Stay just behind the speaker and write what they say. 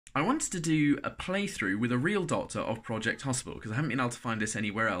I wanted to do a playthrough with a real doctor of Project Hospital because I haven't been able to find this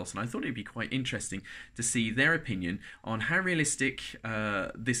anywhere else, and I thought it'd be quite interesting to see their opinion on how realistic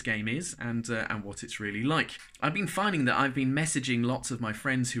this game is and what it's really like. I've been finding that I've been messaging lots of my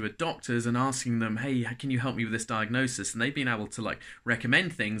friends who are doctors and asking them, "Hey, can you help me with this diagnosis?" And they've been able to like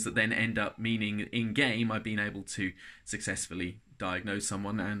recommend things that then end up meaning in game I've been able to successfully diagnose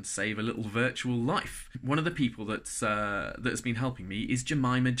someone and save a little virtual life. One of the people that's been helping me is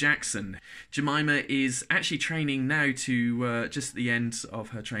Jemima Jackson. Jemima is actually training now to just at the end of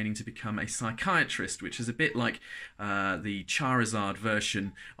her training to become a psychiatrist, which is a bit like the Charizard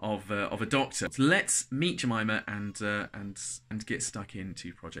version of a doctor. So let's meet Jemima and get stuck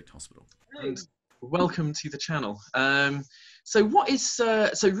into Project Hospital. And welcome to the channel. So what is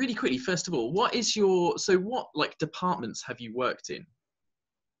so really quickly, first of all, what like departments have you worked in?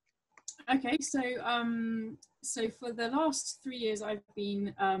 Okay, so for the last 3 years I've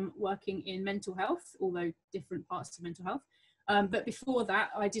been working in mental health, although different parts of mental health. But before that,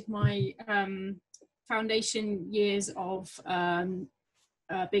 I did my foundation years of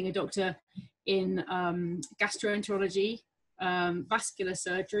being a doctor in gastroenterology, vascular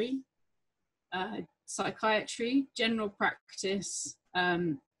surgery, psychiatry, general practice,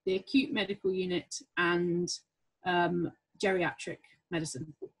 the acute medical unit, and geriatric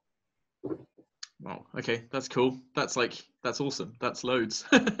medicine. Wow, okay, that's cool. That's awesome. That's loads.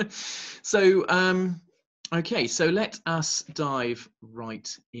 So, okay, so let us dive right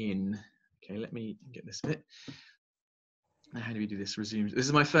in. Okay, let me get this bit. Now, how do we do this? Resume. This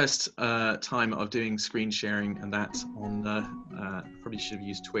is my first time of doing screen sharing and that on probably should have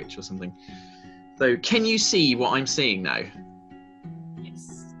used Twitch or something. So can you see what I'm seeing now?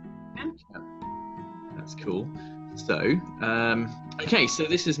 Yes. That's cool. So, okay, so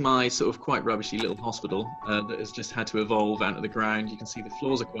this is my sort of quite rubbishy little hospital that has just had to evolve out of the ground. You can see the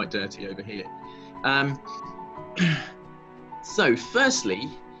floors are quite dirty over here. So firstly,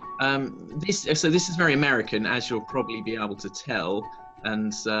 this is very American, as you'll probably be able to tell,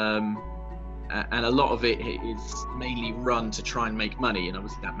 and a lot of it is mainly run to try and make money, and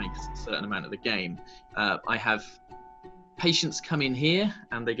obviously that makes a certain amount of the game. I have patients come in here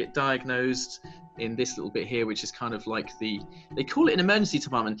and they get diagnosed in this little bit here, which is kind of like they call it an emergency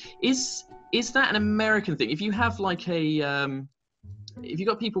department. Is that an American thing? If you have like if you've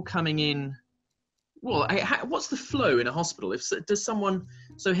got people coming in, well, what's the flow in a hospital?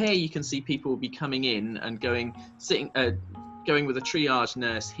 So here you can see people will be coming in and going with a triage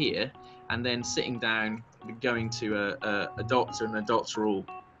nurse here, and then sitting down, going to a doctor, and the doctor will,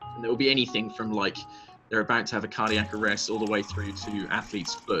 and there will be anything from like they're about to have a cardiac arrest all the way through to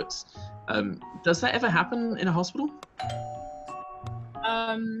athlete's foot. Does that ever happen in a hospital?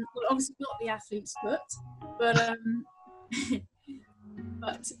 Well, obviously not the athlete's foot, but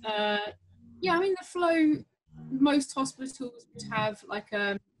yeah, I mean the flow. Most hospitals would have like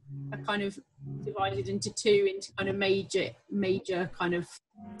a kind of divided into kind of major kind of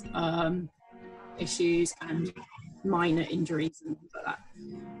issues and minor injuries and things like that.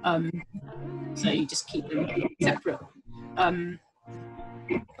 So you just keep them separate.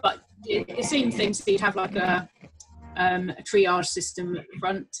 But the same thing. So you'd have like a triage system at the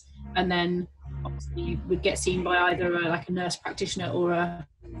front, and then obviously you would get seen by either like a nurse practitioner or a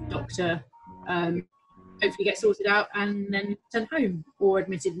doctor. Hopefully get sorted out and then sent home or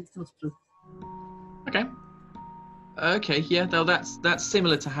admitted into the hospital. Okay, yeah, no, that's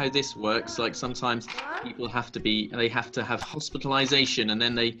similar to how this works. Like sometimes people have to have hospitalization, and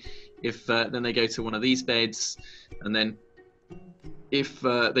then then they go to one of these beds, and then if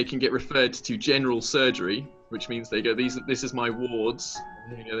they can get referred to general surgery, which means they go, this is my wards.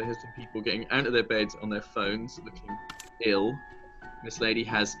 And, there's some people getting out of their beds on their phones, looking ill. This lady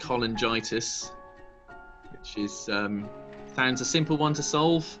has cholangitis, which is sounds a simple one to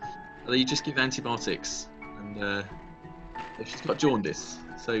solve. You just give antibiotics, and she's got jaundice.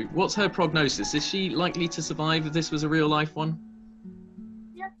 So what's her prognosis? Is she likely to survive if this was a real life one?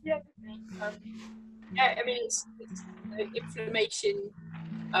 Yeah, I mean it's inflammation.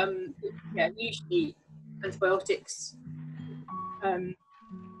 Usually antibiotics will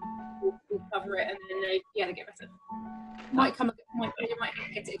cover it, and then they get better. Might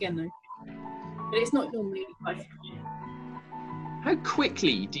get it again though, but it's not normally life. How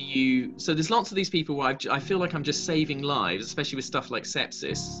quickly do you? So there's lots of these people where I feel like I'm just saving lives, especially with stuff like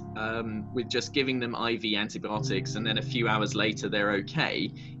sepsis, with just giving them IV antibiotics, and then a few hours later they're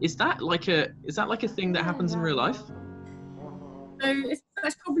okay. Is that like a thing that happens in real life? So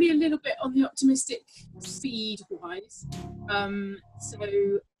that's probably a little bit on the optimistic speed wise. So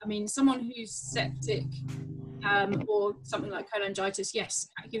I mean, someone who's septic or something like cholangitis, yes,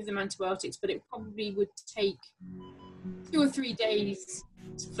 give them antibiotics, but it probably would take 2 or 3 days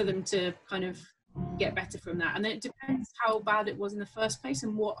for them to kind of get better from that. And then it depends how bad it was in the first place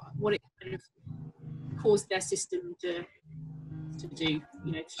and what it kind of caused their system to do,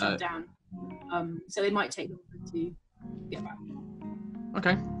 to shut down. So they might take longer to get back.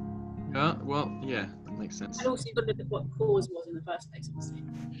 Okay. Well, yeah, that makes sense. And also you've got to look at what the cause was in the first place, obviously.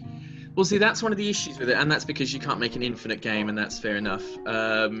 Well, see, that's one of the issues with it, and that's because you can't make an infinite game, and that's fair enough.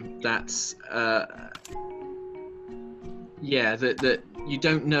 That you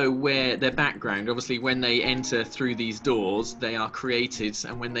don't know where their background. Obviously, when they enter through these doors, they are created,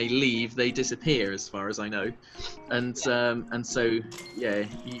 and when they leave, they disappear, as far as I know. And so yeah,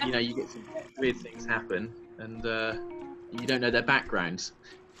 you get some weird things happen, and you don't know their background.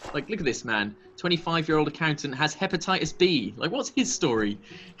 Like, look at this man, 25-year-old accountant has hepatitis B. Like, what's his story?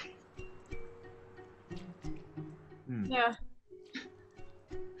 Yeah.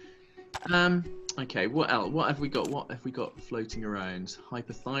 Okay, what else? What have we got? What have we got floating around?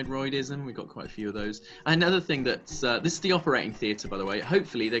 Hyperthyroidism. We've got quite a few of those. Another thing that's this is the operating theatre, by the way.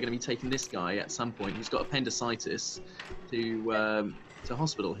 Hopefully, they're going to be taking this guy at some point who's got appendicitis to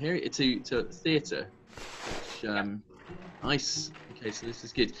hospital here to theatre. Nice. Okay, so this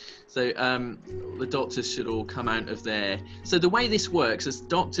is good. So the doctors should all come out of there. So the way this works is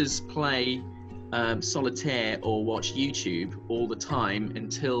doctors play solitaire or watch YouTube all the time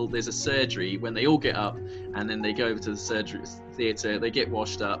until there's a surgery, when they all get up and then they go over to the surgery theatre, they get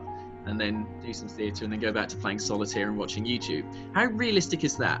washed up and then do some theatre and then go back to playing solitaire and watching YouTube. How realistic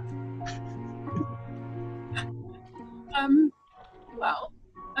is that?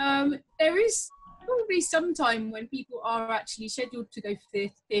 There is probably some time when people are actually scheduled to go for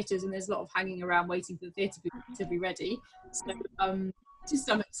theatres and there's a lot of hanging around waiting for the theatre to be ready. So to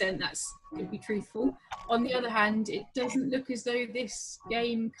some extent that could be truthful. On the other hand, it doesn't look as though this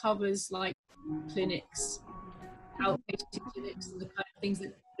game covers like clinics, outpatient clinics, and the kind of things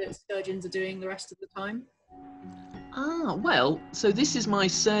that surgeons are doing the rest of the time. Ah, well, so this is my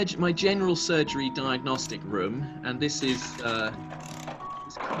general surgery diagnostic room, and this is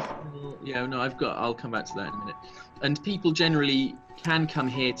yeah, no, I'll come back to that in a minute. And people generally can come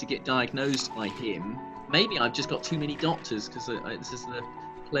here to get diagnosed by him. Maybe I've just got too many doctors, because this is the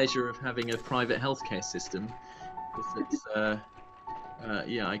pleasure of having a private healthcare system.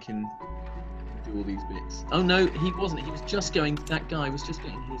 Yeah, I can do all these bits. Oh no, he wasn't. He was just going. That guy was just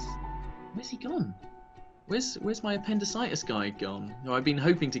getting his. Where's he gone? Where's my appendicitis guy gone? No, I've been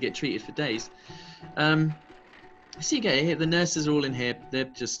hoping to get treated for days. See, here the nurses are all in here. They're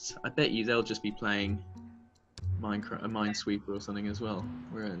just. I bet you they'll just be playing Minecraft, a Minesweeper or something as well.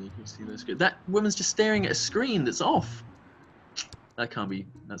 Where you can see those. That woman's just staring at a screen that's off. That can't be.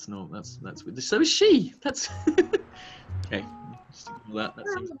 That's not. That's. So is she. That's. Okay. Just ignore that. That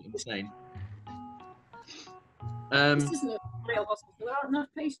seems insane. This isn't a real hospital. There aren't enough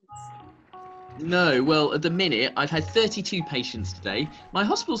patients. No, well, at the minute, I've had 32 patients today. My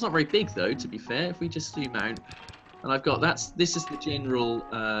hospital's not very big, though, to be fair, if we just zoom out. And I've got, this is the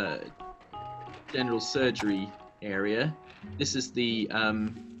general surgery area. This is the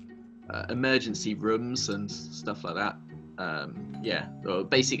emergency rooms and stuff like that. Yeah, well,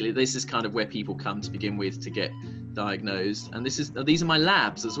 basically, this is kind of where people come to begin with to get diagnosed. And these are my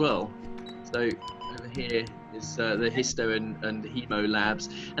labs as well. So over here is the histo and hemo labs.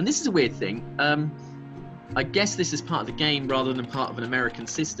 And this is a weird thing. I guess this is part of the game rather than part of an American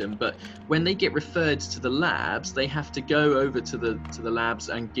system, but when they get referred to the labs, they have to go over to the labs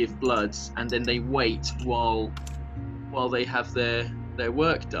and give bloods, and then they wait while they have their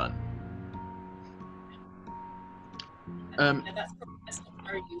work done. That's not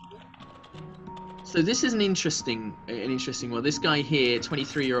very useful. So this is an interesting one. This guy here,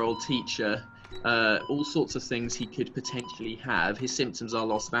 23-year-old teacher, all sorts of things he could potentially have. His symptoms are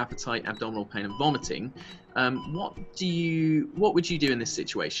loss of appetite, abdominal pain, and vomiting. What would you do in this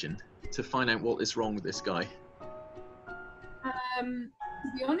situation to find out what is wrong with this guy? To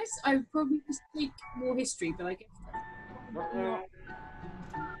be honest, I would probably just take more history, but I guess that's not.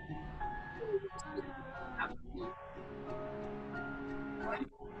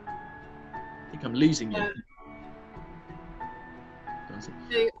 I think I'm losing you. So,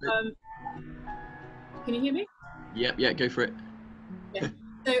 can you hear me? Yeah, go for it. Yeah.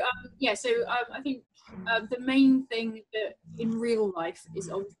 So I think the main thing that in real life is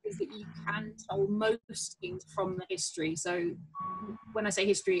that you can tell most things from the history. So when I say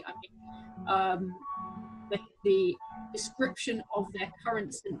history, I mean the description of their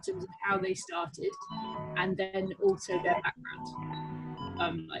current symptoms and how they started, and then also their background,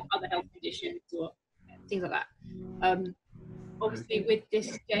 like other health conditions or things like that. Obviously, with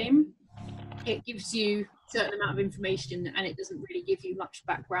this game, it gives you a certain amount of information, and it doesn't really give you much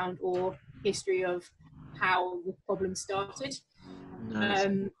background or history of how the problem started.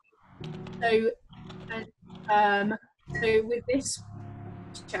 No. So, and so with this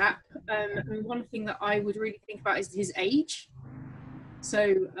chap, one thing that I would really think about is his age.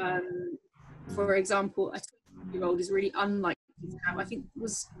 So, for example, a 20-year-old is really unlikely to have. I think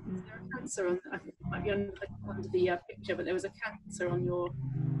was there a cancer on? I think it might be under the picture, but there was a cancer on your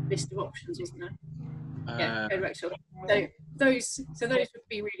list of options, wasn't there? Yeah, colorectal. So those would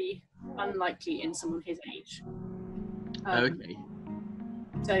be really unlikely in someone his age. Okay.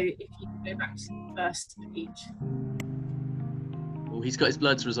 So if you go back to the first page. Well, he's got his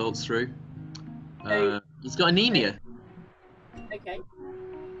blood results through. He's got anemia. Okay.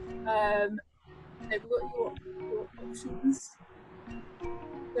 So we've got your options.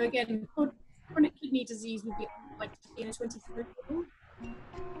 So again, chronic kidney disease would be like in a 23-year-old,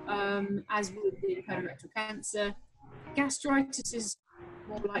 as would the colorectal cancer. Gastritis is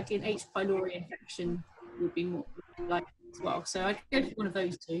more likely, an H. pylori infection would be more likely as well. So I'd go for one of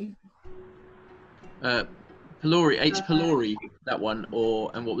those two. Pylori, H. pylori, that one,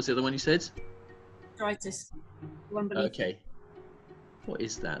 and what was the other one you said? Gastritis. Okay. What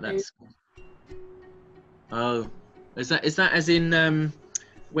is that? That's. Oh, is that as in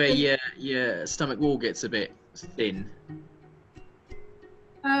where your stomach wall gets a bit thin?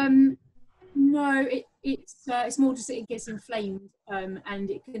 No, it's more just that it gets inflamed, and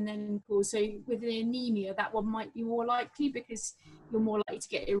it can then cause. So with an anemia, that one might be more likely because you're more likely to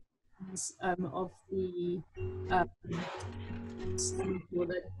get erosions of the or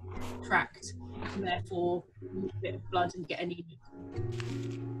the tract, and therefore lose a bit of blood and get anemia.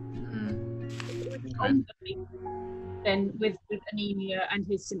 Okay. Then with anemia and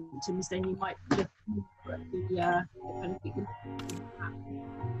his symptoms, then you might look more at the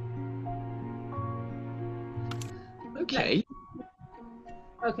Okay.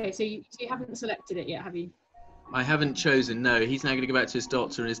 Okay, so you haven't selected it yet, have you? I haven't chosen. No, he's now going to go back to his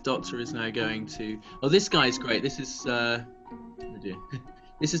doctor, and his doctor is now going to. Oh, this guy's great. This is. Oh dear.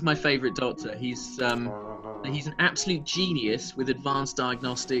 This is my favourite doctor. He's an absolute genius with advanced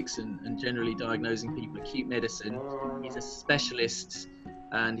diagnostics and generally diagnosing people, acute medicine. He's a specialist,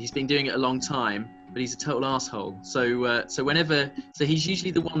 and he's been doing it a long time. But he's a total asshole. So he's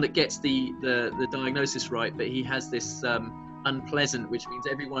usually the one that gets the diagnosis right, but he has this unpleasant, which means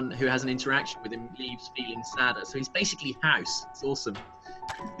everyone who has an interaction with him leaves feeling sadder. So he's basically House. It's awesome.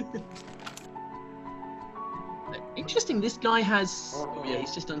 Interesting. This guy has. Oh yeah,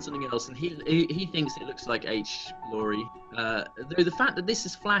 he's just done something else, and he thinks it looks like H. pylori. Though the fact that this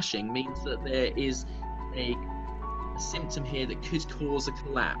is flashing means that there is a symptom here that could cause a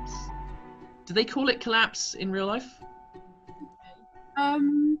collapse. Do they call it collapse in real life?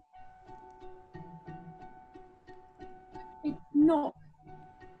 It's not.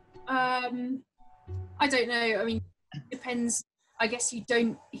 I don't know. I mean, it depends. I guess you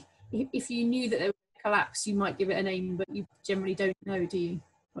don't. If you knew that there was a collapse, you might give it a name, but you generally don't know, do you?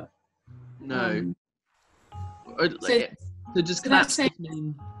 But, no. So does so collapse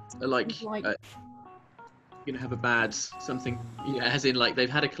mean going to have a bad something? Yeah, as in like they've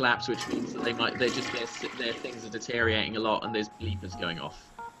had a collapse, which means that their things are deteriorating a lot, and there's bleepers going off.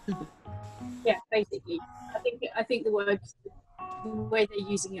 Yeah, basically. I think the way they're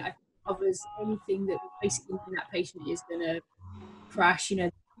using it covers anything that basically mean that patient is going to crash. You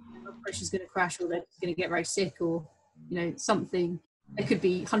know, blood pressure is going to crash, or they're going to get very sick, or something. There could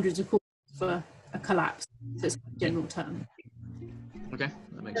be hundreds of causes for a collapse. So it's a general term. Okay,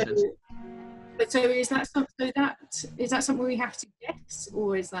 that makes sense. But so is that something we have to guess,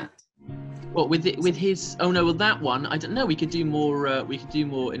 or is that? Well, with his. Oh no, well that one I don't know. We could do more. We could do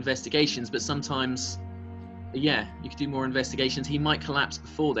more investigations, but sometimes. Yeah, you could do more investigations. He might collapse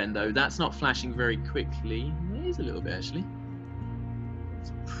before then, though. That's not flashing very quickly. It is a little bit, actually.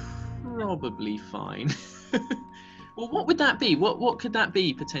 It's probably fine. Well, what would that be? What could that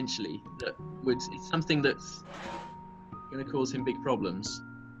be, potentially? It's something that's going to cause him big problems?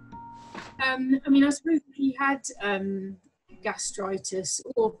 I mean, I suppose if he had gastritis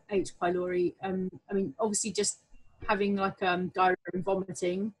or H. pylori, I mean, obviously just having like diarrhea and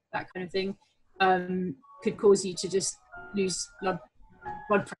vomiting, that kind of thing, could cause you to just lose blood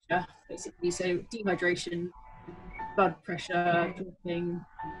pressure, basically. So dehydration, blood pressure, dropping,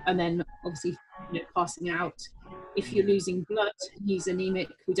 and then obviously passing out. If you're losing blood, he's anemic.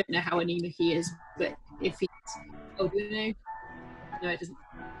 We don't know how anemic he is, but if he's, no, it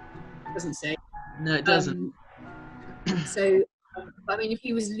doesn't say. No, it doesn't. So I mean, if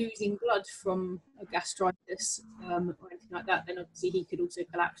he was losing blood from a gastritis or anything like that, then obviously he could also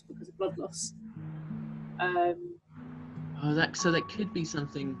collapse because of blood loss. So that could be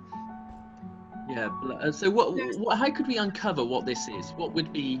something. Yeah. So what? How could we uncover what this is? What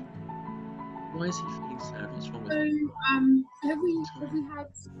would be? Why is he feeling sad? What's wrong with him? So have we had?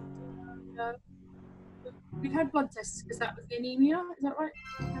 We've had blood tests because that was the anemia. Is that right?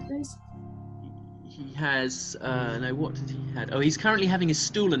 We had those. He has, no, what did he have? Oh, he's currently having his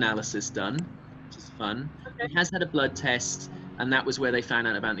stool analysis done, which is fun. Okay. He has had a blood test, and that was where they found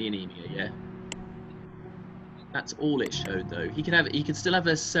out about the anemia, yeah. That's all it showed, though. He could still have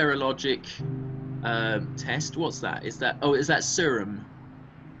a serologic test. What's that? Is that serum?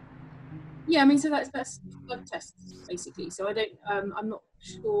 Yeah, I mean, so that's blood tests, basically. So I don't, I'm not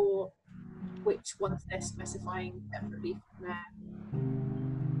sure which ones they're specifying separately from their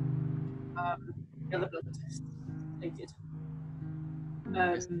the other blood tests they did.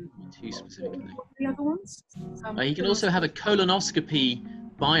 Too specific. The other ones? You can also have a colonoscopy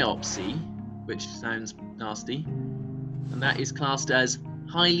biopsy, which sounds nasty, and that is classed as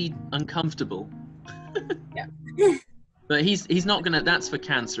highly uncomfortable. Yeah. But he's not gonna. That's for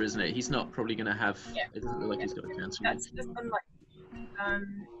cancer, isn't it? He's not probably gonna have. Yeah. It doesn't look like he's got a cancer. That's unlikely.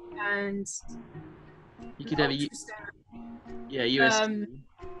 And you could have a US.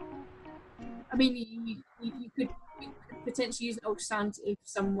 I mean, you could potentially use an ultrasound if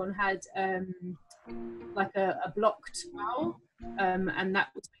someone had like a blocked bowel, and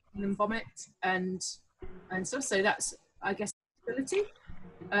that was making them vomit and stuff. So that's, I guess, a possibility.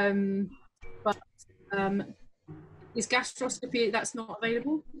 But is gastroscopy, that's not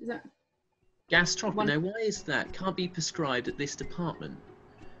available? Is that gastroscopy? No, why is that? Can't be prescribed at this department.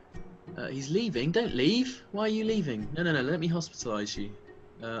 He's leaving. Don't leave. Why are you leaving? No. Let me hospitalise you.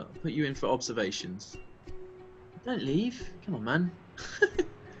 I'll put you in for observations. Don't leave. Come on, man.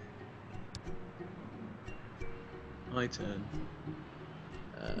 My turn.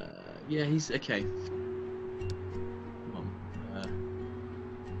 Yeah, he's okay. Come on.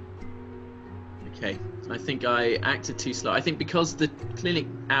 Okay. I think I acted too slow. I think because the clinic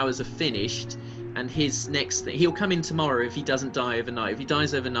hours are finished, and his next thing, he'll come in tomorrow if he doesn't die overnight. If he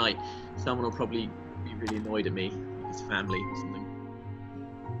dies overnight, someone will probably be really annoyed at me, his family or something.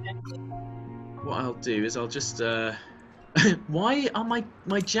 What I'll do is I'll just why are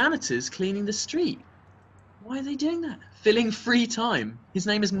my janitors cleaning the street? Why are they doing that? Filling free time. His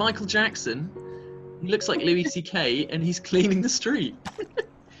name is Michael Jackson. He looks like Louis C.K. and he's cleaning the street.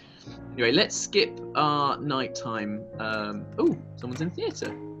 Anyway, let's skip our nighttime. Oh, someone's in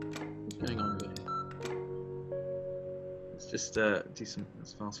theatre. What's going on over here? Let's just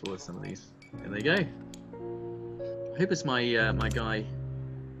let's fast forward some of these. There they go. I hope it's my my guy.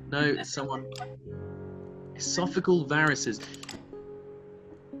 No, it's someone. Esophageal varices.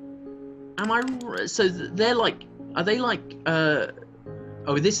 Am I? So they're like, are they like?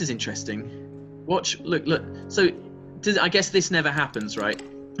 Oh, this is interesting. Watch, look. So, I guess this never happens, right?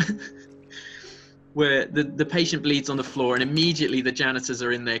 Where the patient bleeds on the floor and immediately the janitors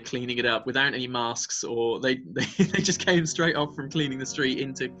are in there cleaning it up without any masks, or they just came straight off from cleaning the street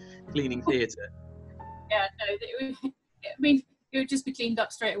into cleaning theatre. Yeah, no, I mean, it would just be cleaned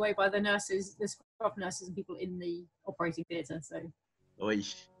up straight away by the nurses, the scrub nurses and people in the operating theatre, so. Oy.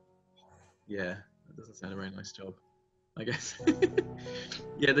 Yeah, that doesn't sound a very nice job, I guess.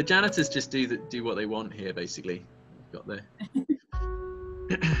 Yeah, the janitors just do what they want here, basically. Got there.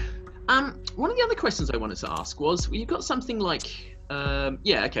 One of the other questions I wanted to ask was, you've got something like,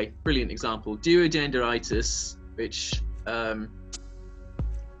 yeah, okay, brilliant example, duodeneritis, which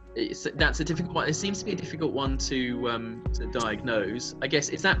that's a difficult one. It seems to be a difficult one to diagnose. I guess,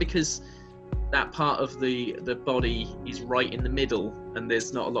 is that because that part of the body is right in the middle, and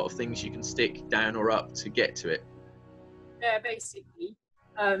there's not a lot of things you can stick down or up to get to it? Yeah, basically.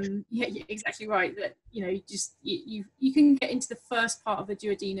 Yeah, you're exactly right. That you can get into the first part of the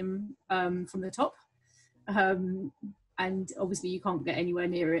duodenum from the top, and obviously you can't get anywhere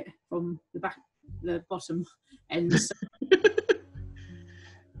near it from the bottom end.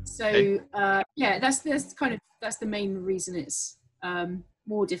 So yeah, that's the main reason it's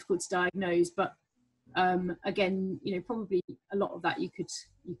more difficult to diagnose. But again, probably a lot of that you could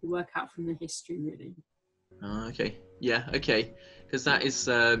work out from the history, really. Okay. Yeah. Okay. Because that is,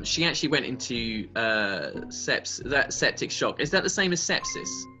 she actually went into septic shock. Is that the same as sepsis?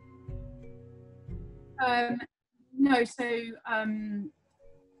 No.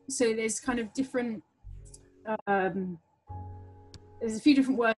 So there's kind of different. There's a few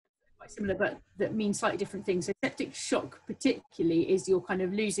different words quite similar, but that mean slightly different things. So septic shock, particularly, is you're kind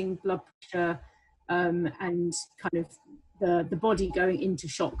of losing blood pressure, and kind of the body going into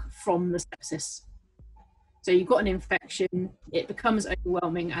shock from the sepsis. So you've got an infection, it becomes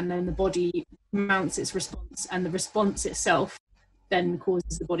overwhelming, and then the body mounts its response, and the response itself then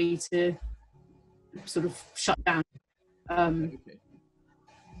causes the body to sort of shut down.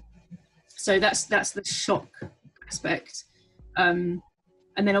 So that's the shock aspect. And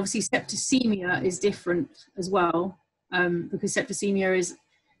then obviously septicemia is different as well, because septicemia is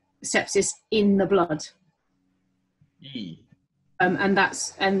sepsis in the blood.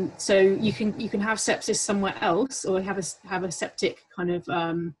 And so you can have sepsis somewhere else, or have a septic kind of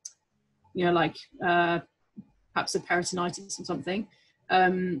like perhaps a peritonitis or something,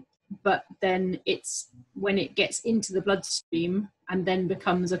 but then it's when it gets into the bloodstream and then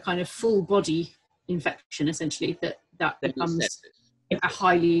becomes a kind of full body infection, essentially, that becomes a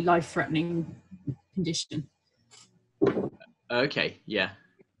highly life-threatening condition. Okay, yeah.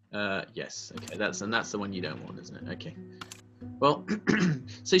 Yes, okay, that's the one you don't want, isn't it? Okay. Well,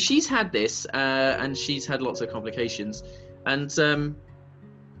 so she's had this, and she's had lots of complications, and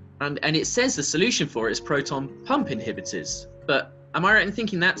it says the solution for it is proton pump inhibitors. But am I right in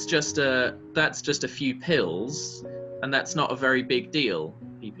thinking that's just a few pills, and that's not a very big deal,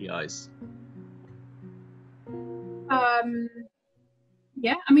 PPIs?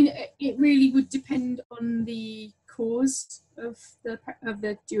 Yeah, I mean, it really would depend on the cause of the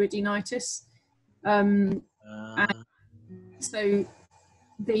duodenitis. And so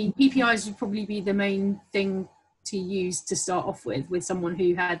the PPIs would probably be the main thing to use to start off with someone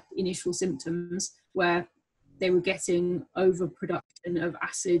who had initial symptoms where they were getting overproduction of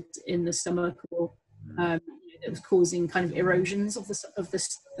acid in the stomach, or that was causing kind of erosions of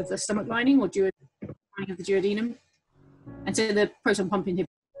the stomach lining, or lining of the duodenum. And so the proton pump inhibitor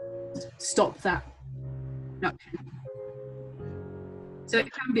stop that production. So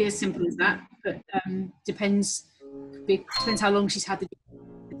it can be as simple as that, but depends how long she's had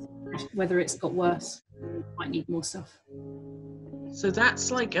whether it's got worse. Might need more stuff. So that's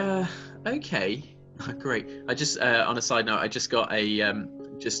like okay, great. I just on a side note, I just got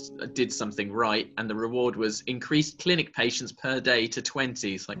just did something right, and the reward was increased clinic patients per day to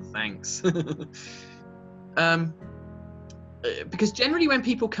 20. It's like, thanks. Because generally when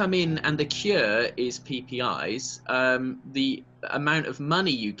people come in and the cure is PPIs, the amount of money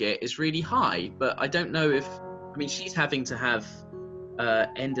you get is really high. But I don't know if, I mean, she's having to have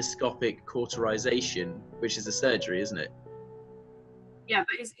endoscopic cauterization, which is a surgery, isn't it? Yeah,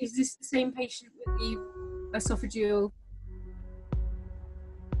 but is this the same patient with the esophageal?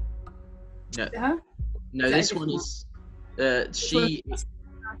 No, no, this one is she.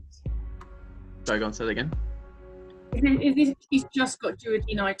 Sorry, go on, say that again. She's just got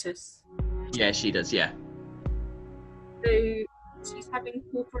duodenitis. Yeah, she does. Yeah. So she's having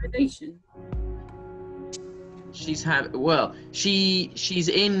cauterization. She's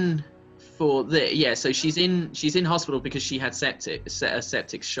in for the so she's in hospital because she had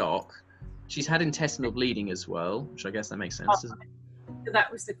septic shock. She's had intestinal bleeding as well, which I guess that makes sense. So that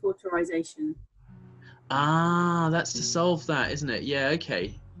was the cauterization. Ah, that's to solve that, isn't it? Yeah.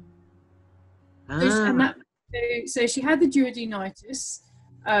 Okay. So she had the duodenitis,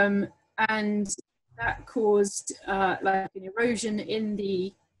 and that caused like an erosion in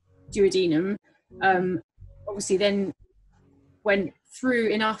the duodenum. Obviously, then went through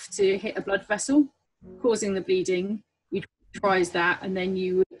enough to hit a blood vessel, causing the bleeding. You'd cauterize that, and then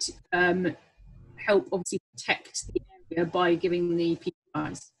you would help obviously protect the area by giving the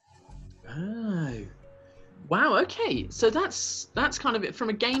PPIs. Oh. Wow, okay. So that's kind of it from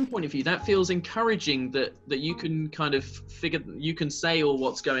a game point of view. That feels encouraging that you can kind of you can say all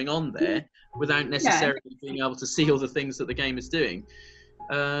what's going on there without necessarily being able to see all the things that the game is doing.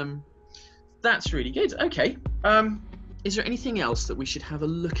 That's really good. Okay. Is there anything else that we should have a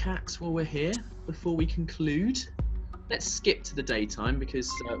look at while we're here before we conclude? Let's skip to the daytime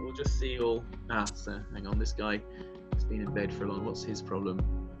because we'll just see all... so hang on, this guy has been in bed for a long... What's his problem?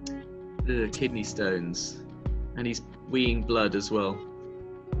 Kidney stones. And he's weeing blood as well.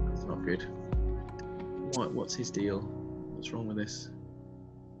 That's not good. What's his deal? What's wrong with this?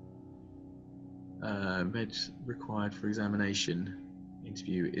 Bed required for examination.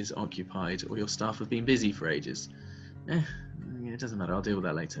 Interview is occupied, or your staff have been busy for ages. It doesn't matter. I'll deal with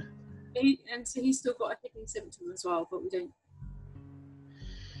that later. And so he's still got a hidden symptom as well, but we don't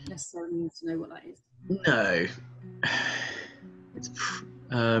necessarily need to know what that is. No. It's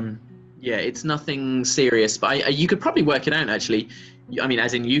it's nothing serious, but you could probably work it out, actually. I mean,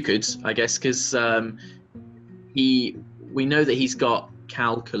 as in you could, I guess, because we know that he's got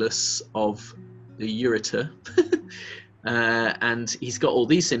calculus of the ureter, and he's got all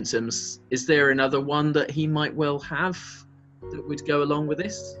these symptoms. Is there another one that he might well have? that would go along with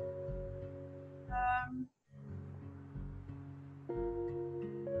this?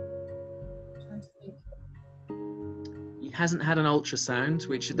 Trying to think. He hasn't had an ultrasound,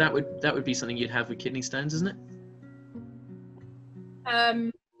 which that would be something you'd have with kidney stones, isn't it?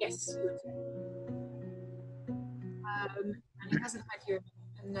 Yes. And he hasn't had urine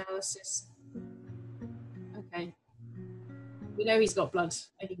analysis. Okay. We know he's got blood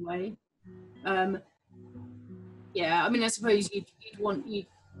anyway. Yeah, I mean, I suppose you'd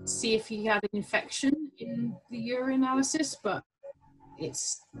see if he had an infection in the urine analysis, but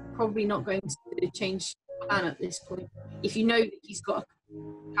it's probably not going to change the plan at this point. If you know that he's got a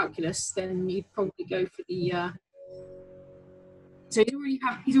calculus, then you'd probably go for the. So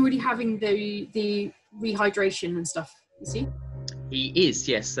he's already having the rehydration and stuff. You see? He is.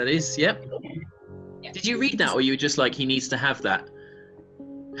 Yes, that is. Yep. Yeah. Did you read that, or you were just like he needs to have that?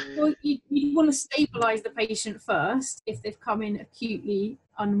 Well, you want to stabilise the patient first if they've come in acutely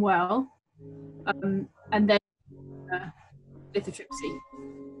unwell, and then lithotripsy.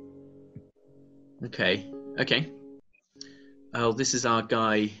 Okay. Okay. Oh, this is our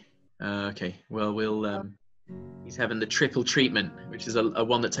guy. Okay. Well, he's having the triple treatment, which is a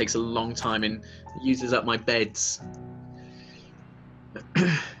one that takes a long time and uses up my beds.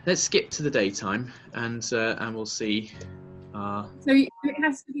 Let's skip to the daytime, and we'll see. So it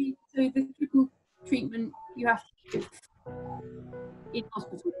has to be, so the triple treatment you have to give in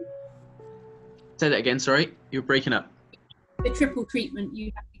hospital. Say that again. Sorry, you're breaking up. The triple treatment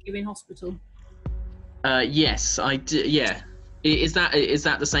you have to give in hospital. Yes, I do. Yeah. Is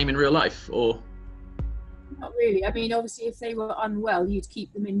that the same in real life, or? Not really. I mean, obviously, if they were unwell, you'd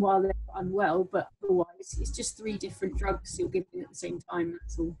keep them in while they're unwell, but otherwise, it's just 3 different drugs you're giving at the same time.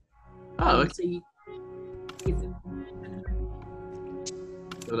 That's all. Oh, okay. So you give them.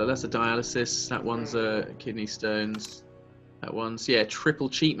 So that's a dialysis. That one's kidney stones. That one's triple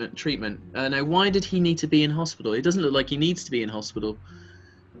treatment. Now, why did he need to be in hospital? It doesn't look like he needs to be in hospital.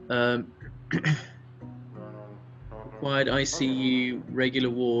 Required ICU, regular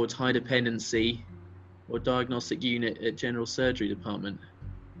ward, high dependency, or diagnostic unit at general surgery department.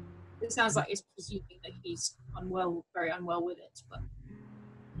 It sounds like it's presuming that he's unwell, very unwell with it, but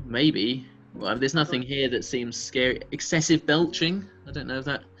maybe. Well, there's nothing here that seems scary. Excessive belching. I don't know if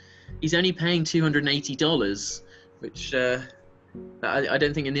that. He's only paying $280, which I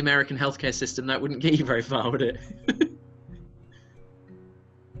don't think in the American healthcare system that wouldn't get you very far, would it?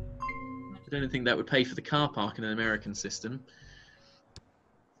 I don't think that would pay for the car park in an American system.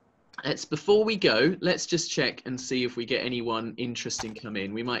 Before we go, let's just check and see if we get anyone interesting come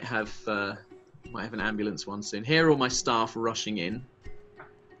in. We might have an ambulance one soon. Here are all my staff rushing in,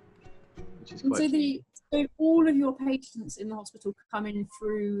 which is quite. So all of your patients in the hospital come in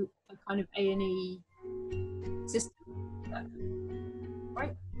through a kind of A&E system,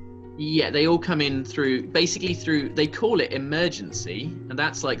 right? Yeah, they all come in through they call it emergency, and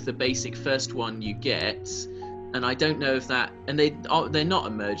that's like the basic first one you get. And I don't know if that, and they're not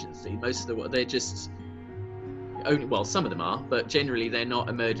emergency. Most of they're just only, well, some of them are, but generally they're not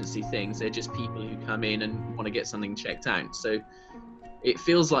emergency things. They're just people who come in and want to get something checked out. So it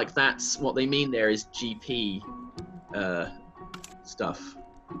feels like that's what they mean there is GP stuff.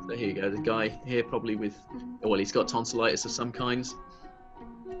 So here you go. The guy here probably he's got tonsillitis of some kinds.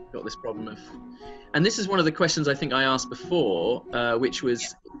 Got this problem of, and this is one of the questions I think I asked before, which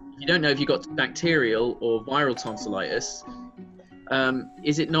was, you don't know if you got bacterial or viral tonsillitis.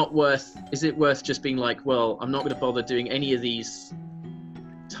 Is it worth just being like, well, I'm not going to bother doing any of these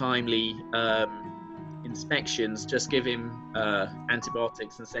timely inspections, just give him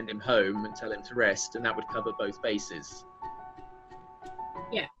antibiotics and send him home and tell him to rest, and that would cover both bases?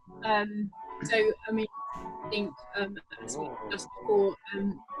 Yeah. So, I mean, I think, as we discussed before,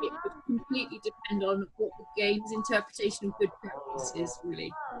 it would completely depend on what the game's interpretation of good practice is,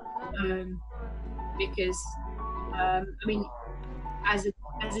 really. Because, I mean, as a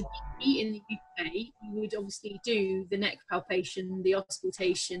GP in the UK, you would obviously do the neck palpation, the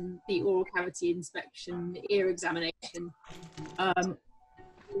auscultation, the oral cavity inspection, the ear examination, as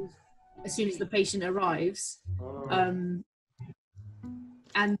soon as the patient arrives.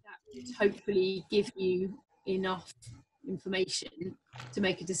 And that would hopefully give you enough information to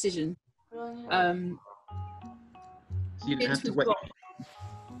make a decision. So you didn't have to wait.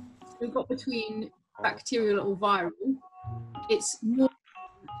 We've got between bacterial or viral, it's more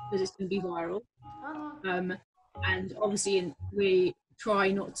that it's going to be viral. And obviously we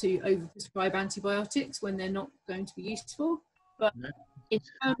try not to overprescribe antibiotics when they're not going to be useful. But in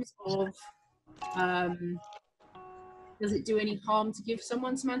terms of does it do any harm to give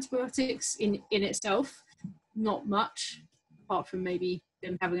someone some antibiotics in itself? Not much. apart from maybe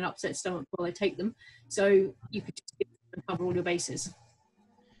them having an upset stomach while they take them. So you could just cover all your bases.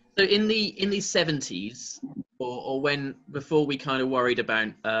 So in the 70s, or when before we kind of worried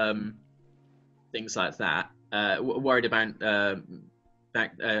about things like that, worried about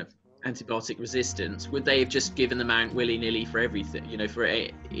antibiotic resistance, would they have just given them out willy-nilly for everything? You know,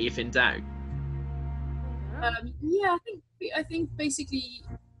 if in doubt. Yeah, I think basically,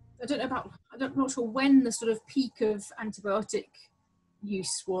 I'm not sure when the sort of peak of antibiotic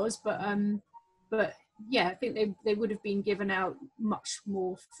use was, but yeah, I think they would have been given out much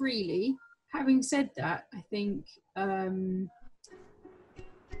more freely. Having said that, I think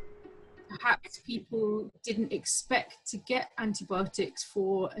perhaps people didn't expect to get antibiotics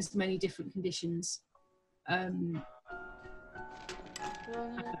for as many different conditions. A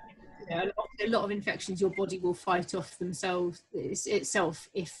lot of infections your body will fight off themselves itself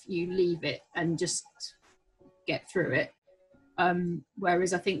if you leave it and just get through it.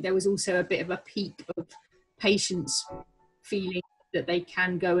 Whereas I think there was also a bit of a peak of patients feeling that they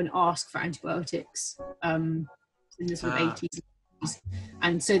can go and ask for antibiotics in the sort of 80s,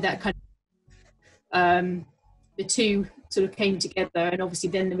 and so that kind of the two sort of came together, and obviously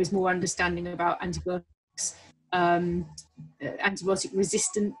then there was more understanding about antibiotics, antibiotic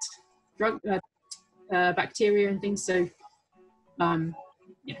resistant drug bacteria and things. So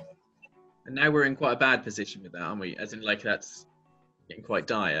yeah. And now we're in quite a bad position with that, aren't we? As in, like, that's getting quite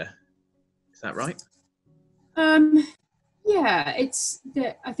dire. Is that right? Yeah, it's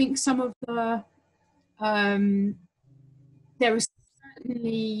that I think some of the there are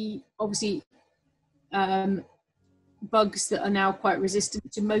certainly obviously bugs that are now quite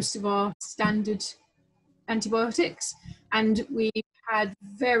resistant to most of our standard antibiotics, and we've had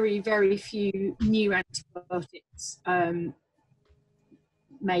very, very few new antibiotics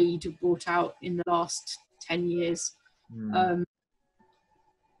made or brought out in the last 10 years.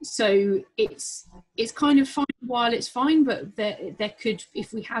 So it's kind of fine while it's fine, but there could,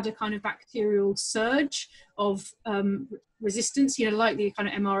 if we had a kind of bacterial surge of resistance, you know, like the kind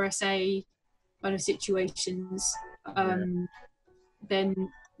of MRSA kind of situations,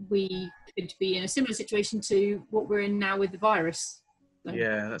 then we could be in a similar situation to what we're in now with the virus. So.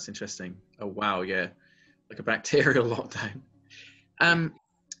 Yeah, that's interesting. Oh wow, yeah, like a bacterial lockdown.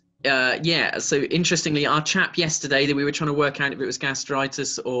 Yeah, so interestingly, our chap yesterday that we were trying to work out if it was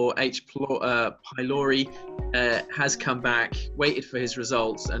gastritis or H. pylori has come back, waited for his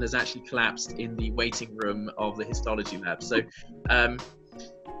results, and has actually collapsed in the waiting room of the histology lab. So, so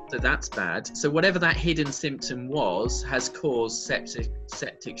that's bad. So whatever that hidden symptom was has caused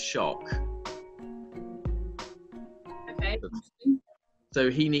septic shock. Okay. So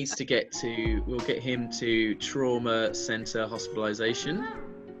he needs to we'll get him to trauma center hospitalization.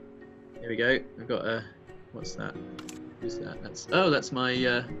 Here we go. I've got what's that? Who's that? That's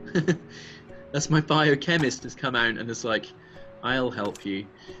my that's my biochemist has come out and is like, I'll help you.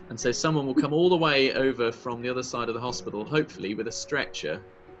 And so someone will come all the way over from the other side of the hospital, hopefully with a stretcher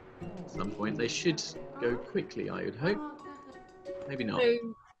at some point. They should go quickly, I would hope. Maybe not.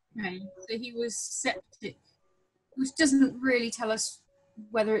 So he was septic, which doesn't really tell us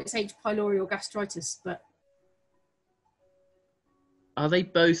whether it's H. pylori or gastritis, but are they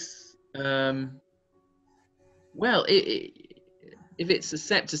both? Well, if it's a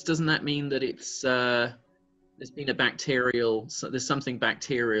sepsis, doesn't that mean that it's there's been a bacterial? So there's something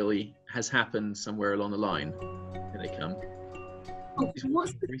bacterially has happened somewhere along the line. Here they come. Oh,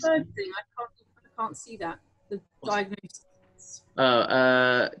 what's the third thing? I can't see that. The diagnosis.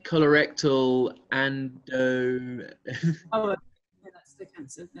 Colorectal endo. Oh, yeah, that's the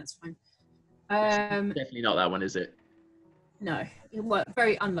cancer. That's fine. Definitely not that one, is it? No, well,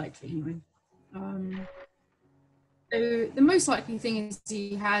 very unlikely anyway. So the most likely thing is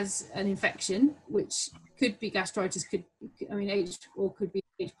he has an infection, which could be gastritis, could be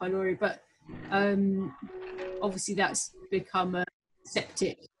H. pylori, but obviously that's become a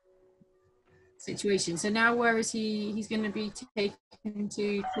septic situation. So now where is he? He's going to be taken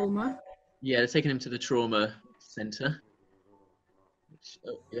to trauma. Yeah, they're taking him to the trauma centre.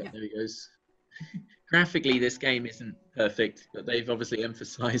 There he goes. Graphically, this game isn't perfect, but they've obviously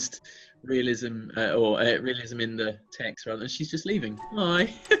emphasised realism realism in the text rather than she's just leaving.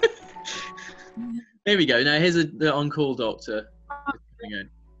 Hi. There we go. Now here's the on-call doctor and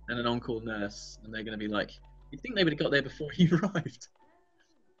an on-call nurse, and they're going to be like, you'd think they would have got there before he arrived.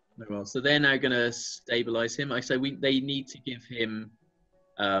 Oh well. So they're now going to stabilise him. I say they need to give him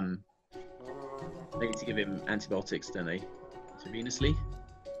antibiotics, don't they? Intravenously.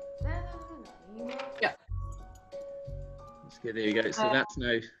 Yeah. There you go. So that's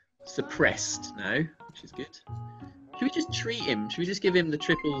now suppressed now, which is good. Should we just treat him? Should we just give him the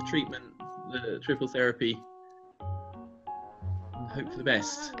triple treatment, the triple therapy, and hope for the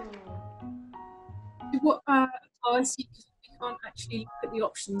best? What? Oh, I see. 'Cause we can't actually look at the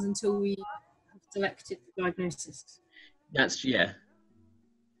options until we have selected the diagnosis. That's yeah.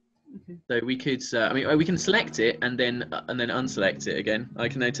 Okay. So we could, I mean, we can select it and then unselect it again. I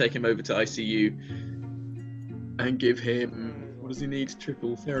can now take him over to ICU and give him, what does he need?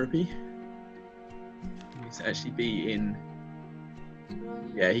 Triple therapy. He needs to actually be in.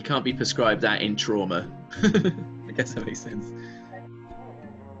 Yeah, he can't be prescribed that in trauma. I guess that makes sense.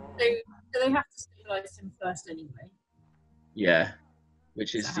 So do they have to stabilise him first anyway? Yeah,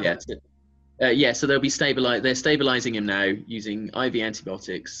 which is Is that yeah. Yeah, so they'll be stabilized. They're stabilizing him now using IV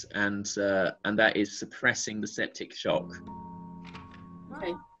antibiotics, and that is suppressing the septic shock.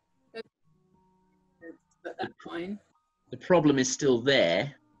 Okay. But that's fine. The problem is still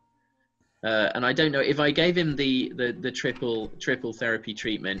there, and I don't know if I gave him the triple therapy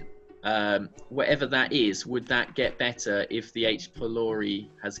treatment, whatever that is, would that get better if the H. pylori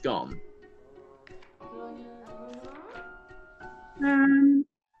has gone?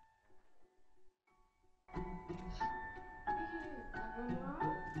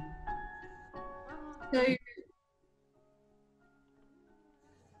 So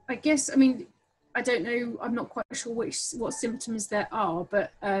I guess, I mean, I don't know, I'm not quite sure what symptoms there are,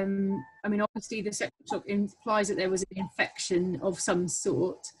 but I mean, obviously the septic shock implies that there was an infection of some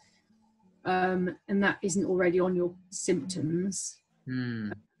sort, and that isn't already on your symptoms.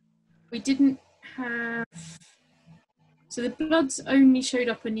 We didn't have, so the bloods only showed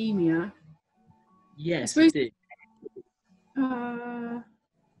up anemia. Yes, I suppose, it did.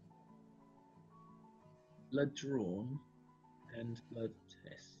 Blood drawn and blood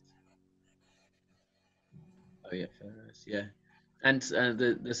test. Oh yeah, first, yeah, and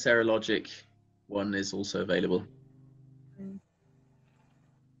the serologic one is also available.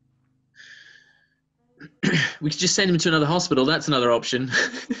 We could just send him to another hospital. That's another option.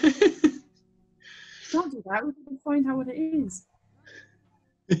 Can't do that. We can find out what it is.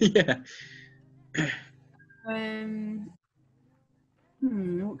 Yeah. What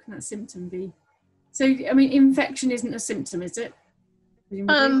can that symptom be? So, I mean, infection isn't a symptom, is it?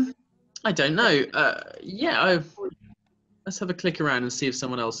 I don't know. Yeah, let's have a click around and see if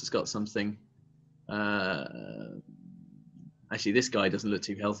someone else has got something. Actually, this guy doesn't look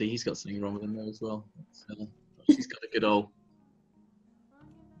too healthy. He's got something wrong with him there as well. She's got a good old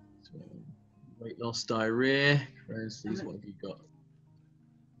weight loss, diarrhea. Crohn's disease. What have you got?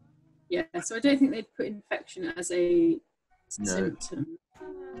 Yeah, so I don't think they'd put infection as a symptom.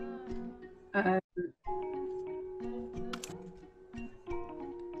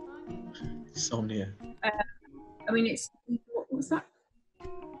 Insomnia. I mean, what's that?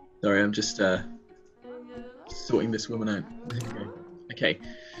 Sorry, I'm just sorting this woman out. Okay,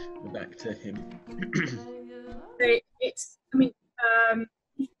 we're back to him. It's, I mean,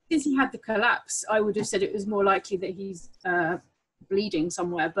 because he had the collapse, I would have said it was more likely that he's bleeding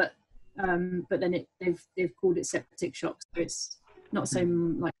somewhere, but then they've called it septic shock, so it's not so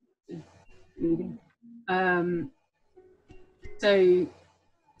likely bleeding. So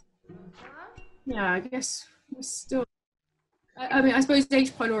yeah, I guess we're still. I mean, I suppose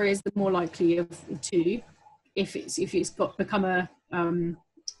H. pylori is the more likely of the two, if it's become a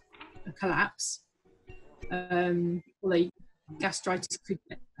collapse. Although gastritis could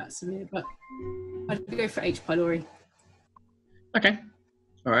get that severe, but I'd go for H. pylori. Okay,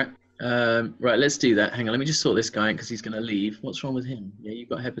 all right. Right, let's do that. Hang on, let me just sort this guy out because he's going to leave. What's wrong with him? Yeah, you've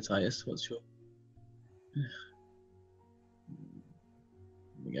got hepatitis. What's your? There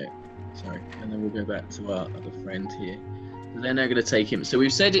we go. Sorry, and then we'll go back to our other friend here. So they're now going to take him. So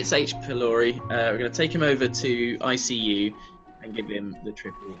we've said it's H. pylori. We're going to take him over to ICU and give him the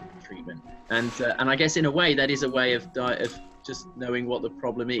triple treatment. And I guess in a way that is a way of just knowing what the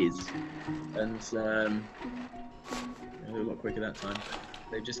problem is. And a lot quicker that time.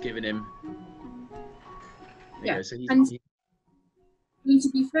 They've just given him. Yeah. So to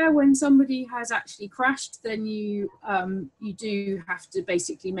be fair, when somebody has actually crashed, then you do have to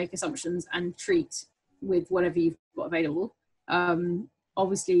basically make assumptions and treat with whatever you've got available.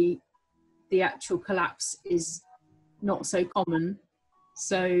 Obviously, the actual collapse is not so common,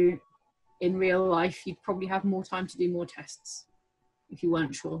 so in real life, you'd probably have more time to do more tests if you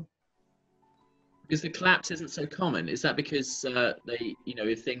weren't sure. Because the collapse isn't so common. Is that because they,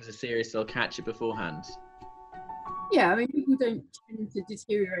 if things are serious, they'll catch it beforehand? Yeah, I mean, people don't tend to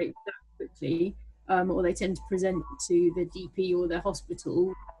deteriorate that quickly, or they tend to present to the DP or the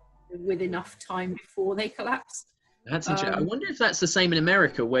hospital with enough time before they collapse. That's interesting. I wonder if that's the same in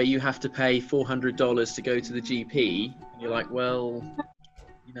America, where you have to pay $400 to go to the GP, and you're like, well,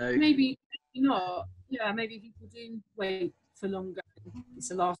 you know. Maybe not. Yeah, maybe people do wait for longer.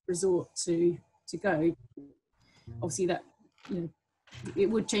 It's a last resort to go. Obviously, that, you know, it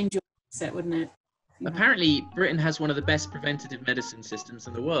would change your mindset, wouldn't it? Apparently, Britain has one of the best preventative medicine systems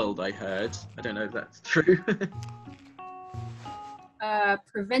in the world, I heard. I don't know if that's true.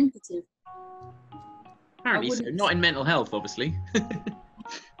 Preventative. Apparently so. Not in mental health, obviously.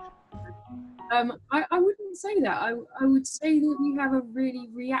 I wouldn't say that. I would say that we have a really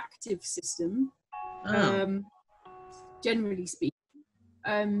reactive system, generally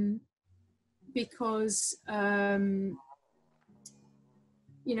speaking, because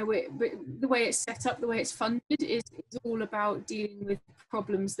you know, the way it's set up, the way it's funded is all about dealing with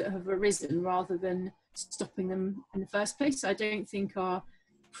problems that have arisen rather than stopping them in the first place. I don't think our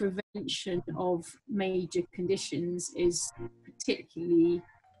prevention of major conditions is particularly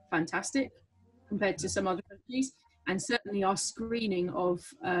fantastic compared to some other countries, and certainly our screening of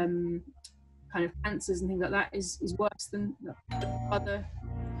kind of cancers and things like that is worse than other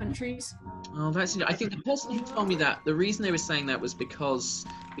countries. Oh, that's. I think the person who told me that, the reason they were saying that was because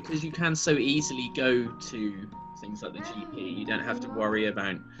you can so easily go to things like the GP, you don't have to worry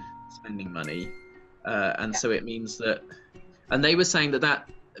about spending money, and so it means that. And they were saying that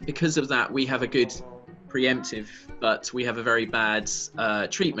because of that, we have a good preemptive, but we have a very bad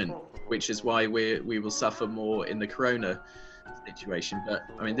treatment, which is why we will suffer more in the corona situation. But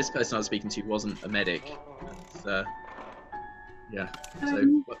I mean, this person I was speaking to wasn't a medic. But, yeah.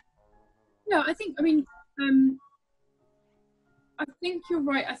 So. Yeah, I think you're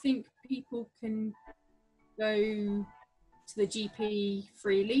right. I think people can go to the GP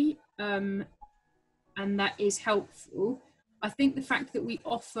freely, and that is helpful. I think the fact that we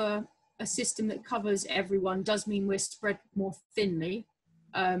offer a system that covers everyone does mean we're spread more thinly,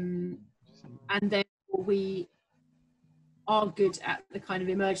 and therefore we are good at the kind of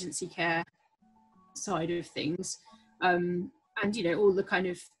emergency care side of things, and you know, all the kind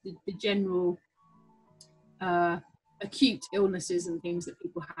of the general acute illnesses and things that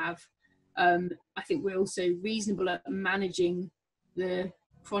people have. I think we're also reasonable at managing the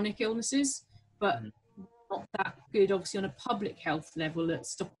chronic illnesses, but not that good, obviously, on a public health level at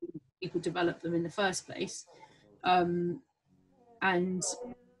stopping people develop them in the first place. And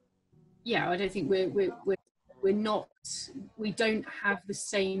yeah, I don't think we don't have the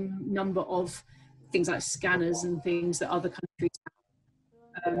same number of things like scanners and things that other countries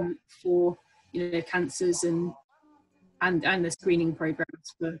have for, you know, cancers and the screening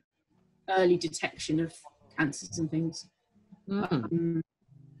programs for early detection of cancers and things.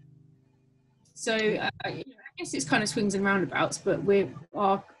 So I guess it's kind of swings and roundabouts, but I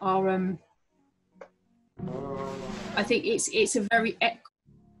think it's a very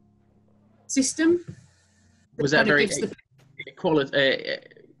system. Was that very equality?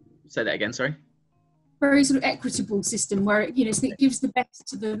 Say that again. Sorry. Very sort of equitable system where it, you know, so it gives the best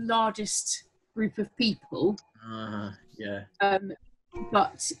to the largest group of people. Yeah.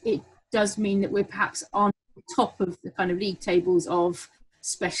 But it does mean that we're perhaps on top of the kind of league tables of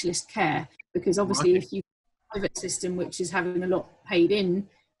specialist care, because obviously if you have a private system which is having a lot paid in,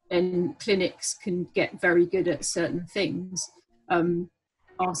 then clinics can get very good at certain things.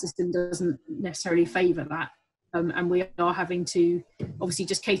 Our system doesn't necessarily favour that, and we are having to obviously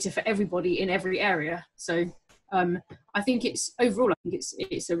just cater for everybody in every area. So I think it's a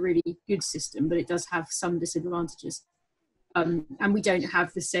really good system, but it does have some disadvantages, and we don't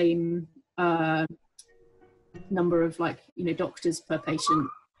have the same number of, like, you know, doctors per patient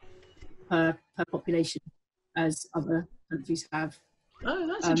per population as other countries have. Oh,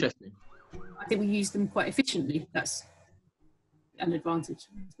 that's interesting. I think we use them quite efficiently. That's an advantage,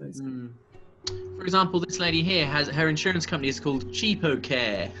 I suppose. For example, this lady here has her insurance company is called Cheapo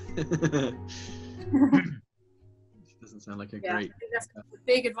Care. Doesn't sound like a great. I think that's the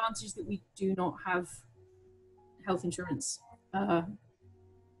big advantage, that we do not have health insurance at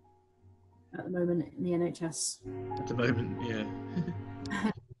the moment in the NHS. At the moment, yeah.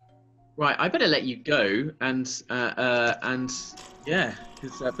 Right, I better let you go, and yeah,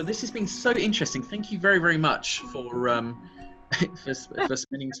 but this has been so interesting. Thank you very, very much for for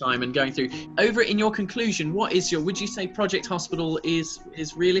spending time and going through. Over in your conclusion, would you say Project Hospital is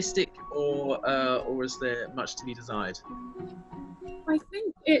realistic, or is there much to be desired? I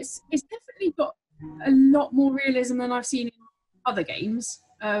think it's definitely got a lot more realism than I've seen in other games.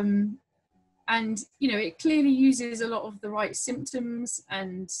 And, you know, it clearly uses a lot of the right symptoms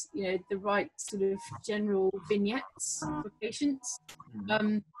and, you know, the right sort of general vignettes for patients.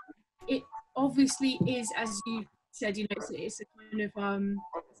 It obviously is, as you said, you know, it's a kind of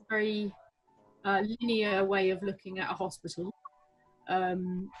it's a very linear way of looking at a hospital,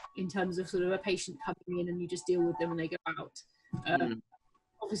 in terms of sort of a patient coming in and you just deal with them and they go out.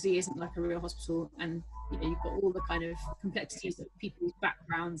 Obviously isn't like a real hospital, and you know, you've got all the kind of complexities of people's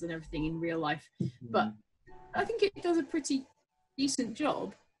backgrounds and everything in real life, but I think it does a pretty decent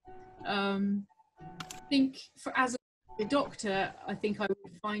job. I think as a doctor, I think I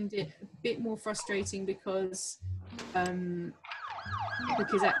would find it a bit more frustrating because actually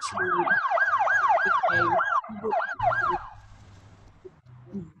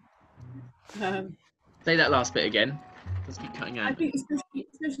Say that last bit again. Let's keep cutting out. I think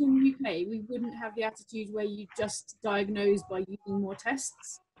especially in the UK, we wouldn't have the attitude where you just diagnose by using more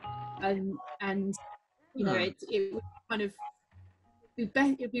tests, and you know, it would kind of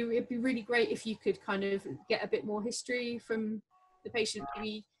it'd be really great if you could kind of get a bit more history from the patient,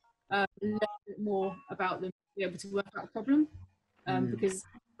 maybe learn a bit more about them, to be able to work out a problem, because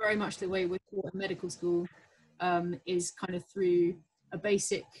very much the way we're taught in medical school is kind of through a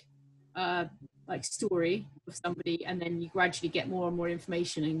basic like story of somebody, and then you gradually get more and more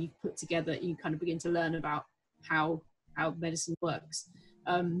information, and you put together, you kind of begin to learn about how medicine works.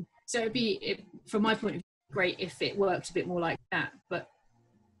 So it'd be, from my point of view, great if it worked a bit more like that, but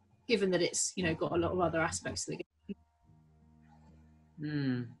given that it's, you know, got a lot of other aspects to the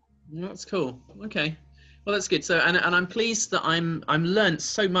game. That's cool. Okay, well, that's good. So and I'm pleased that I'm learned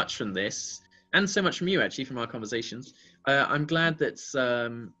so much from this, and so much from you actually, from our conversations. I'm glad that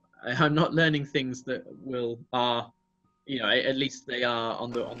I'm not learning things that are, you know, at least they are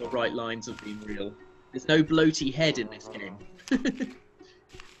on the right lines of being real. There's no bloaty head in this game.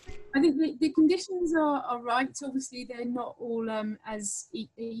 I think the conditions are right. Obviously, they're not all as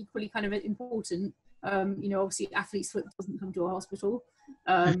equally kind of important. You know, obviously, athlete's foot doesn't come to a hospital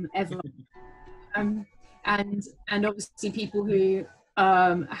ever, and obviously, people who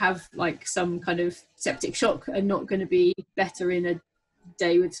have like some kind of septic shock are not going to be better in a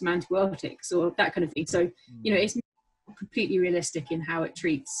day with some antibiotics or that kind of thing. So, you know, it's not completely realistic in how it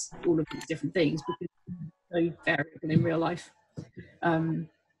treats all of these different things, because it's so variable in real life.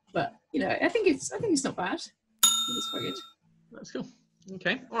 But you know, I think it's not bad. I think it's quite good. That's cool.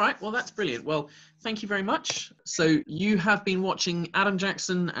 Okay, all right. Well, that's brilliant. Well, thank you very much. So you have been watching Adam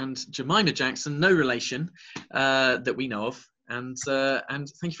Jackson and Jemima Jackson, no relation that we know of, and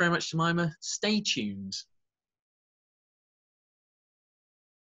thank you very much, Jemima. Stay tuned.